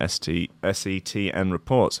 SETN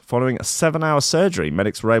reports. Following a 7-hour surgery,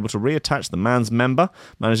 medics were able to reattach the man's member,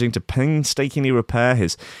 managing to painstakingly repair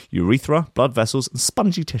his urethra, blood vessels, and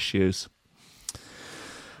spongy tissues.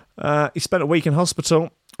 He spent a week in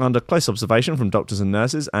hospital under close observation from doctors and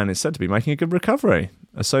nurses and is said to be making a good recovery.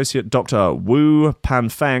 Associate Dr. Wu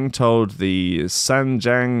Panfeng told the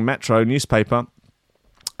Sanjiang Metro newspaper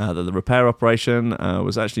that the repair operation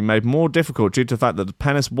was actually made more difficult due to the fact that the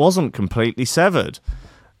penis wasn't completely severed.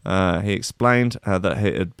 He explained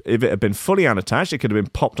that if it had been fully unattached, it could have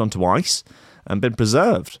been popped onto ice and been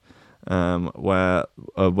preserved until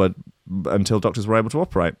doctors were able to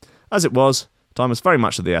operate. As it was, time was very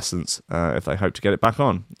much of the essence if they hope to get it back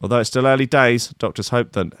on. Although it's still early days, doctors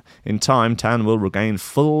hope that in time Tan will regain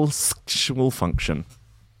full sexual function.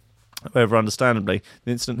 However, understandably,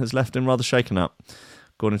 the incident has left him rather shaken up.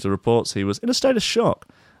 According to reports, he was in a state of shock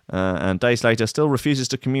and days later still refuses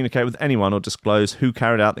to communicate with anyone or disclose who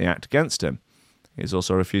carried out the act against him. He is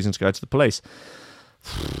also refusing to go to the police.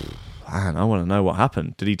 Man, I want to know what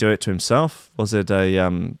happened. Did he do it to himself? Was it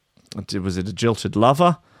a jilted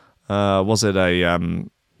lover? Was it a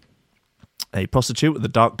prostitute with a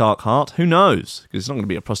dark, dark heart? Who knows? Because it's not going to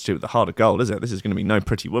be a prostitute with a heart of gold, is it? This is going to be no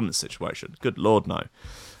Pretty Woman situation. Good Lord, no.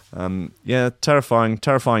 Yeah, terrifying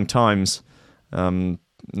times.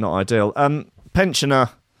 Not ideal. Pensioner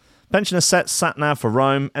sets sat-nav for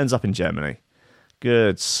Rome, ends up in Germany.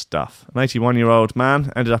 Good stuff. An 81-year-old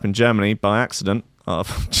man ended up in Germany by accident Oh,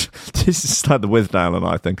 this is like the Withnail and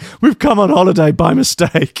I think. We've come on holiday by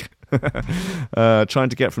mistake. Trying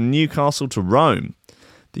to get from Newcastle to Rome.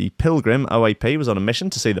 The pilgrim OAP was on a mission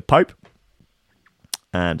to see the Pope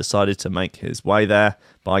and decided to make his way there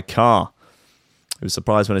by car. He was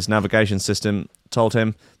surprised when his navigation system told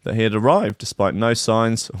him that he had arrived despite no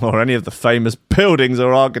signs or any of the famous buildings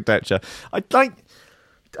or architecture. I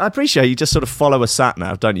appreciate you just sort of follow a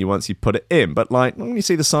sat-nav, don't you, once you put it in, but like when you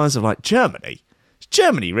see the signs of like Germany, is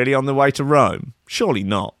Germany really on the way to Rome? Surely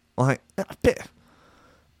not. Like a bit.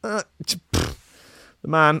 The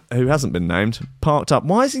man, who hasn't been named, parked up.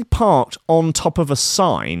 Why is he parked on top of a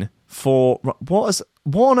sign for... What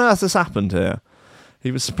on earth has happened here?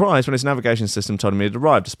 He was surprised when his navigation system told him he had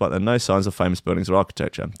arrived, despite there no signs of famous buildings or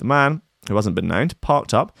architecture. The man, who hasn't been named,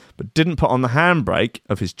 parked up, but didn't put on the handbrake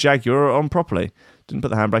of his Jaguar on properly. Didn't put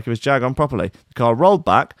the handbrake of his Jag on properly. The car rolled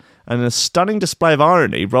back, and in a stunning display of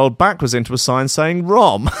irony, rolled backwards into a sign saying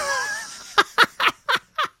Rom.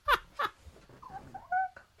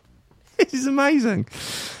 This is amazing.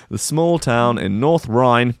 The small town in North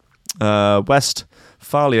Rhine,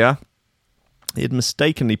 Westphalia, he had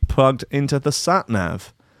mistakenly plugged into the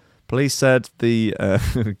sat-nav. Police said the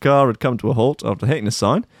car had come to a halt after hitting a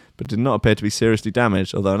sign, but did not appear to be seriously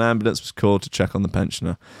damaged, although an ambulance was called to check on the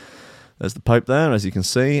pensioner. There's the Pope there, as you can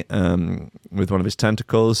see, with one of his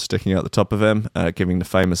tentacles sticking out the top of him, giving the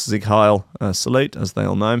famous Sieg Heil salute, as they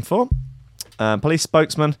all know him for. Police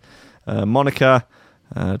spokesman Monica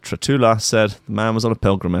Tratula said the man was on a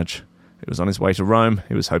pilgrimage. He was on his way to Rome.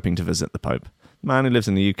 He was hoping to visit the Pope. The man who lives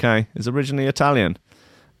in the UK is originally Italian,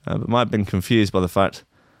 but might have been confused by the fact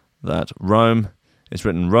that Rome is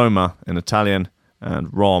written Roma in Italian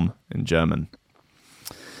and Rom in German.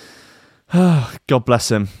 God bless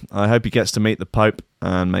him. I hope he gets to meet the Pope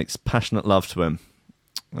and makes passionate love to him.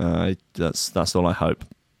 That's all I hope.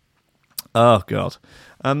 Oh, God.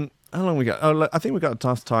 How long we got? Oh, look, I think we've got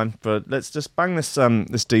enough time, but let's just bang this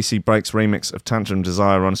this DC Breaks remix of Tantrum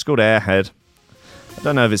Desire on. It's called Airhead. I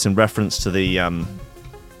don't know if it's in reference to the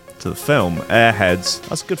film Airheads.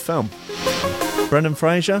 That's a good film. Brendan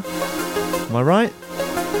Fraser, am I right?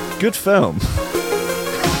 Good film.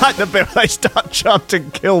 Like the bit where they start chanting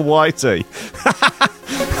 "Kill Whitey."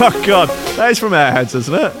 Oh God, that is from Airheads,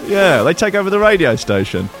 isn't it? Yeah, they take over the radio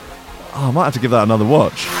station. Oh, I might have to give that another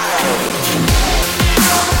watch.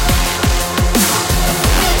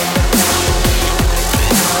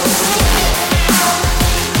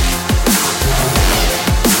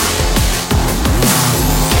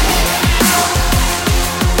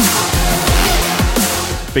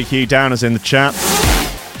 Big Hugh Downers in the chat.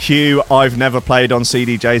 Hugh, I've never played on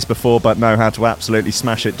CDJs before, but know how to absolutely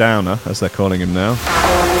smash it downer, as they're calling him now.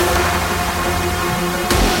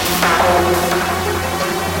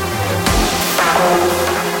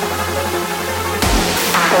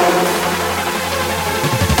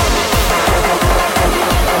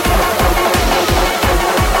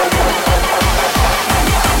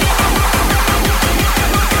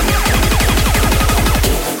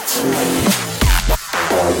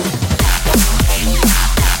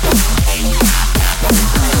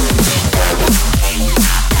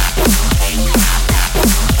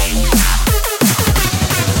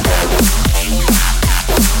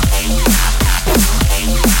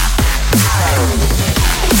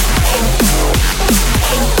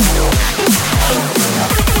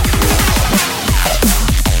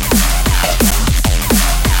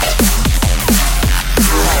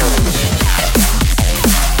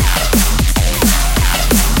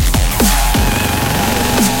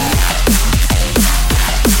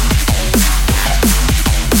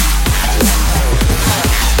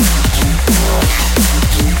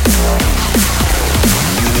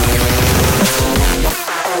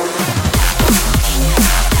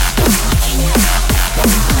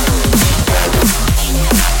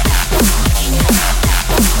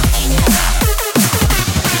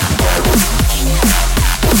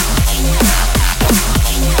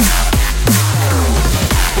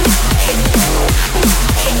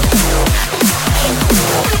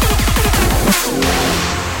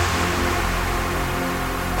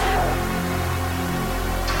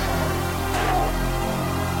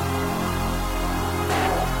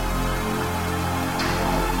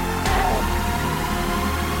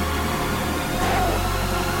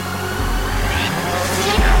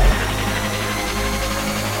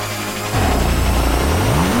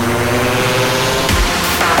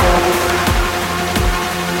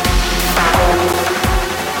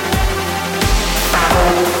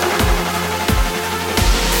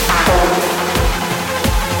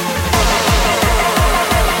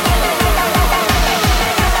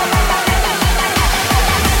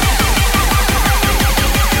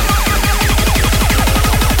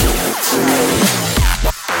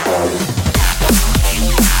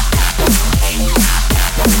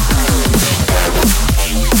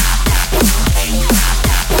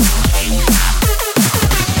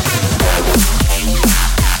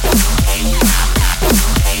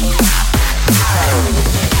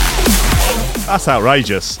 That's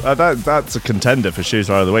outrageous. That's a contender for Shoe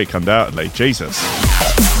Thrower of the Week, undoubtedly. Jesus.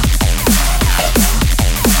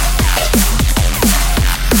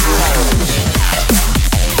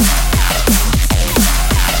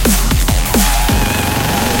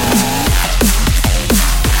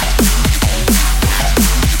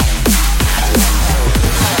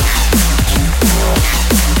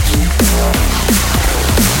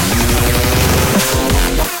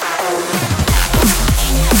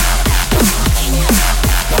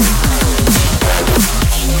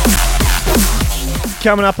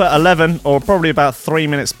 Coming up at 11, or probably about 3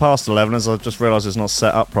 minutes past 11, as I've just realised it's not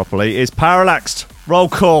set up properly, is Parallaxed. Roll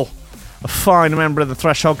call. A fine member of the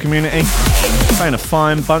Threshold community. Playing a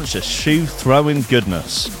fine bunch of shoe-throwing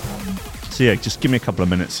goodness. So yeah, just give me a couple of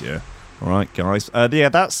minutes here. Alright, guys. Yeah,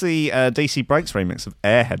 that's the DC Breaks remix of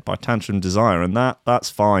Airhead by Tantrum Desire, and that's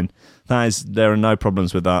fine. There are no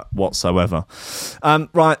problems with that whatsoever.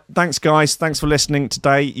 Right, thanks, guys. Thanks for listening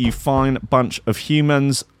today, you fine bunch of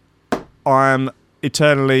humans. I'm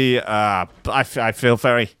eternally I feel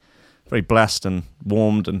very, very blessed and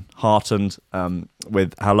warmed and heartened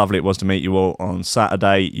with how lovely it was to meet you all on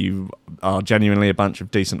Saturday. You are genuinely a bunch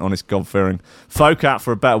of decent, honest, God-fearing folk out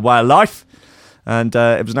for a better way of life, and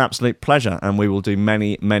it was an absolute pleasure, and we will do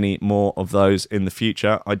many, many more of those in the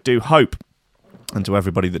future, I do hope. And to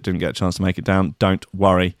everybody that didn't get a chance to make it down, don't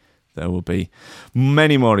worry. There will be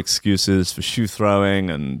many more excuses for shoe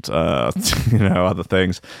throwing and other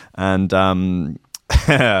things. And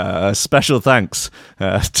special thanks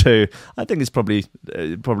to, I think it's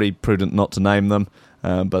probably prudent not to name them,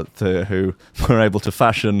 but who were able to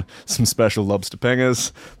fashion some special lobster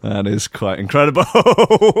pingers. That is quite incredible.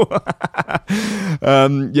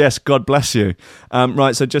 Yes, God bless you.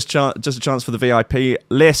 Right, so just a chance for the VIP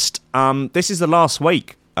list. This is the last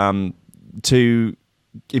week to,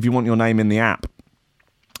 if you want your name in the app.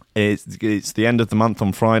 It's the end of the month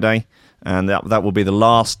on Friday, and that will be the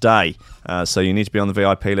last day. So you need to be on the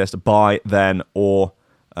VIP list by then, or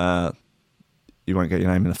you won't get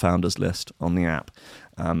your name in the founders list on the app,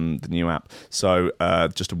 the new app. So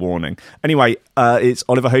just a warning. Anyway, it's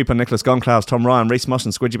Oliver Hooper, Nicholas Gonklaus, Tom Ryan, Reese Moss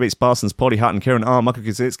and Squidgy Beats, Parsons, Paulie Hutton, Kieran R, Michael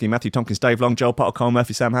Kaczynski, Matthew Tompkins, Dave Long, Joel Potter, Cole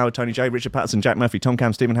Murphy, Sam Howard, Tony J, Richard Patterson, Jack Murphy, Tom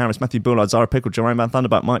Cam, Stephen Harris, Matthew Bullard, Zara Pickle, Jerome Van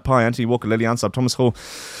Thunderbuck, Mike Pye, Anthony Walker, Lily Ansab, Thomas Hall,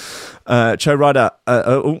 Cho Ryder,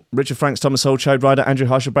 Richard Franks, Thomas Hall, Cho Ryder, Andrew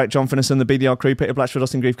Harshelbrecht, John Finnison, the BDR crew, Peter Blatchford,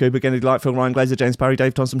 Austin Grieve Cooper, Kennedy Lightfield, Ryan Glazer, James Parry,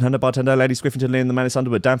 Dave Thompson, Tender Bartender, Lady Squiffington, Lee and the Menace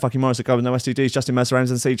Underwood, Dan fucking Morris, the guy with no STDs, Justin Mercer,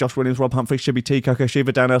 Anderson C, Josh Williams, Rob Humphrey, Shibby T, Coco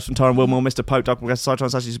Shiva, Dan Elson, Tyron Wilmore, Mr. Pope, Doug West, Cytron,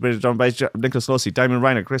 Sashi Spirit, John Bays, Nicholas Lawsey, Damon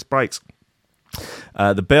Rayner, Chris Breaks,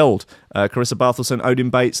 The Build, Carissa Barthelson, Odin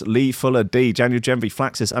Bates, Lee Fuller, D, Daniel Genvy,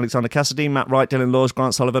 Flaxis, Alexander Cassidy, Matt Wright, Dylan Laws,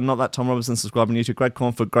 Grant Sullivan, Not That Tom Robinson, subscribing YouTube, Greg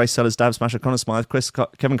Cornford, Grace Sellers, Dab Smasher, Connor Smythe,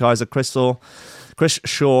 Kevin Kaiser, Chris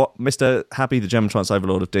Shaw, Mr. Happy, the German Trance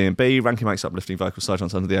Overlord of D&B, Ranking Makes Uplifting Vocal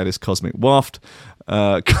Sidechance under the alias Cosmic Waft.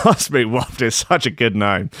 Cosmic Waft is such a good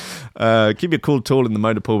name. Keep your cool tool in the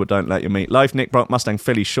motor pool, but don't let your meat loaf. Nick Brock, Mustang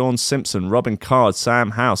Philly, Sean Simpson, Robin Card,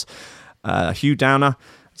 Sam House, Hugh Downer,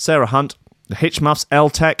 Sarah Hunt, the Hitchmuffs,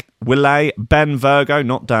 L-Tech, Willay, Ben Virgo,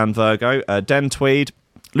 not Dan Virgo, Den Tweed,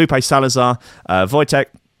 Lupe Salazar, Wojtek,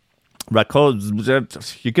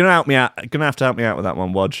 you're gonna help me out. You're gonna have to help me out with that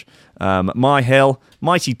one, Wodge. My Hill,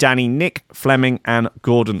 Mighty Danny, Nick Fleming, and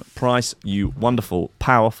Gordon Price. You wonderful,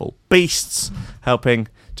 powerful beasts, helping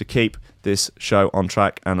to keep this show on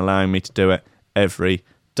track and allowing me to do it every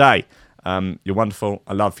day. You're wonderful.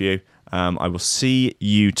 I love you. I will see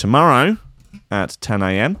you tomorrow at 10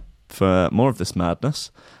 a.m. for more of this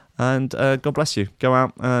madness. And God bless you. Go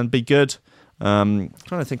out and be good. Trying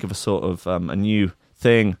to think of a sort of a new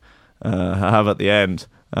thing I have at the end.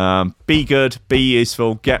 Be good, be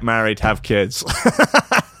useful, get married, have kids.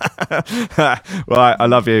 Right, I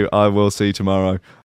love you. I will see you tomorrow.